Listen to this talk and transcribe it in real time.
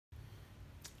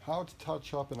How to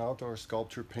touch up an outdoor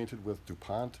sculpture painted with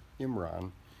DuPont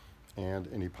Imron and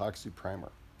an epoxy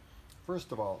primer.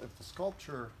 First of all, if the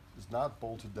sculpture is not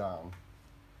bolted down,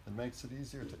 it makes it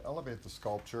easier to elevate the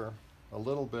sculpture a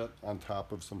little bit on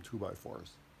top of some 2x4s.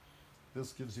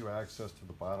 This gives you access to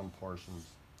the bottom portions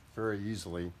very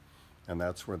easily, and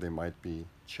that's where they might be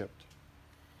chipped.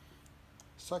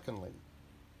 Secondly,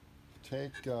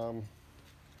 take a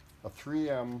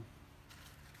 3M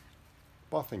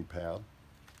buffing pad,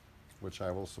 which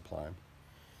I will supply,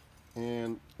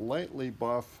 and lightly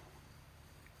buff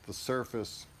the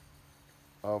surface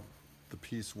of the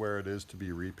piece where it is to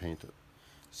be repainted.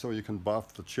 So you can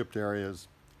buff the chipped areas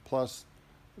plus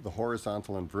the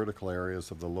horizontal and vertical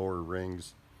areas of the lower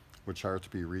rings, which are to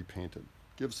be repainted.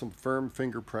 Give some firm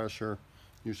finger pressure.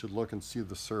 You should look and see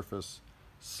the surface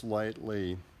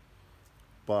slightly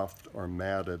buffed or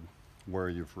matted where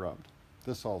you've rubbed.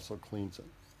 This also cleans it.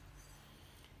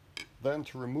 Then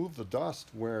to remove the dust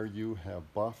where you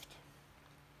have buffed,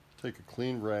 take a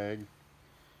clean rag,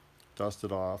 dust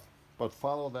it off, but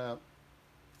follow that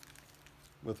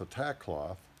with a tack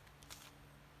cloth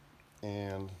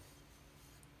and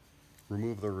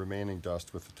remove the remaining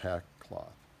dust with the tack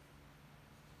cloth.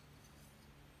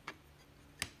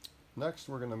 Next,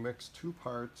 we're going to mix 2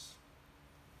 parts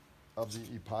of the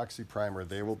epoxy primer.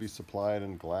 They will be supplied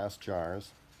in glass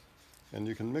jars, and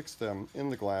you can mix them in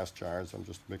the glass jars. I'm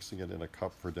just mixing it in a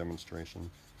cup for demonstration.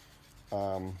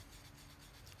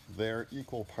 They're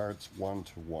equal parts 1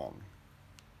 to 1.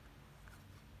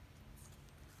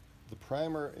 The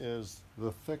primer is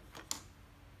the thick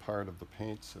part of the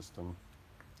paint system.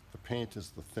 The paint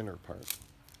is the thinner part.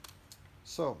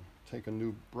 So take a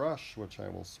new brush, which I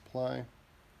will supply.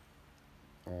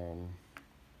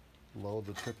 Load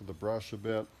the tip of the brush a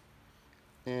bit,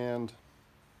 and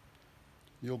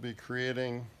you'll be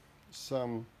creating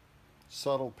some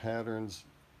subtle patterns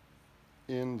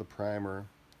in the primer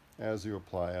as you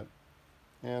apply it,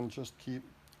 and just keep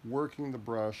working the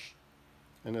brush,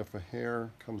 and if a hair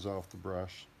comes off the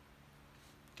brush,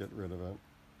 get rid of it.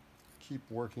 Keep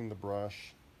working the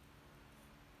brush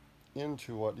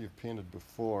into what you've painted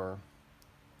before,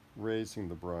 raising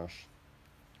the brush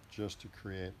just to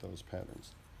create those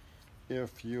patterns.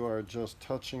 If you are just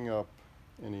touching up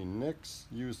any nicks,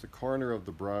 use the corner of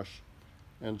the brush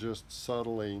and just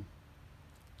subtly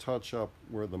touch up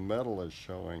where the metal is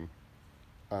showing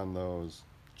on those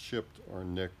chipped or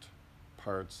nicked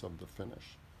parts of the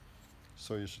finish.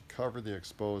 So you should cover the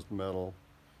exposed metal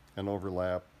and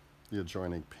overlap the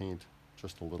adjoining paint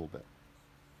just a little bit.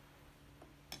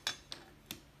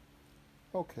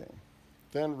 Okay,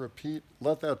 then repeat,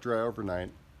 let that dry overnight.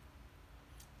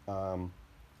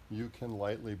 You can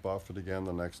lightly buff it again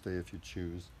the next day if you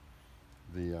choose,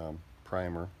 the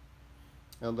primer.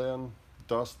 And then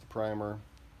dust the primer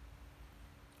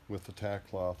with the tack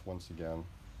cloth once again.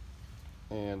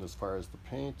 And as far as the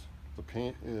paint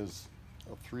is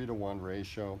a 3-to-1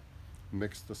 ratio.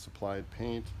 Mix the supplied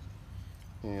paint.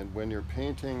 And when you're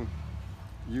painting,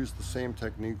 use the same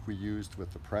technique we used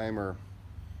with the primer,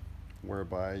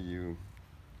 whereby you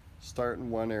start in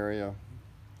one area,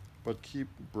 but keep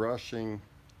brushing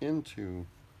into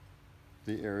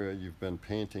the area you've been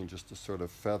painting just to sort of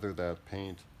feather that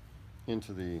paint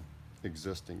into the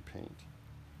existing paint.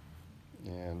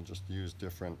 And just use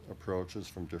different approaches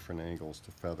from different angles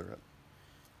to feather it.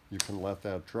 You can let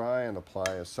that dry and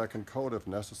apply a second coat if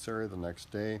necessary the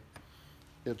next day.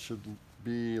 It should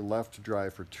be left to dry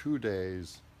for 2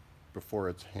 days before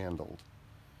it's handled.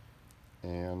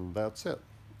 And that's it.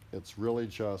 It's really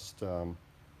just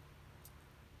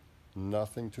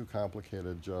nothing too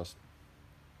complicated, just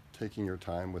taking your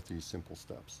time with these simple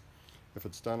steps. If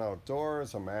it's done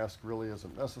outdoors, a mask really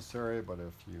isn't necessary, but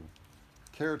if you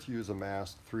care to use a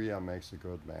mask, 3M makes a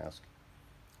good mask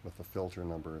with the filter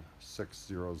number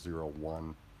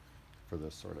 6001 for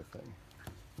this sort of thing.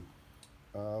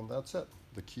 That's it.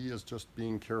 The key is just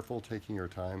being careful, taking your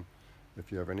time.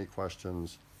 If you have any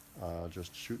questions,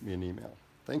 just shoot me an email.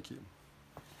 Thank you.